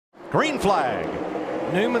Green flag.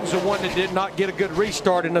 Newman's the one that did not get a good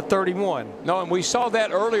restart in the 31. No, and we saw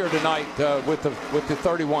that earlier tonight with the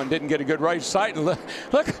 31. Didn't get a good race sight. And look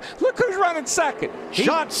who's running second.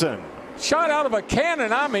 Johnson. Shot out of a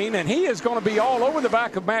cannon, I mean, and he is going to be all over the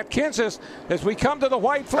back of Matt Kenseth as we come to the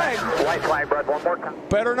white flag. White flag, Brad, one more time.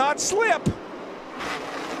 Better not slip.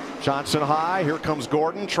 Johnson high. Here comes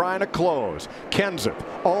Gordon trying to close. Kenseth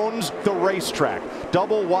owns the racetrack.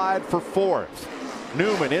 Double wide for fourth.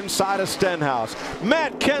 Newman inside of Stenhouse.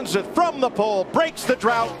 Matt Kenseth from the pole breaks the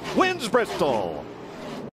drought, wins Bristol.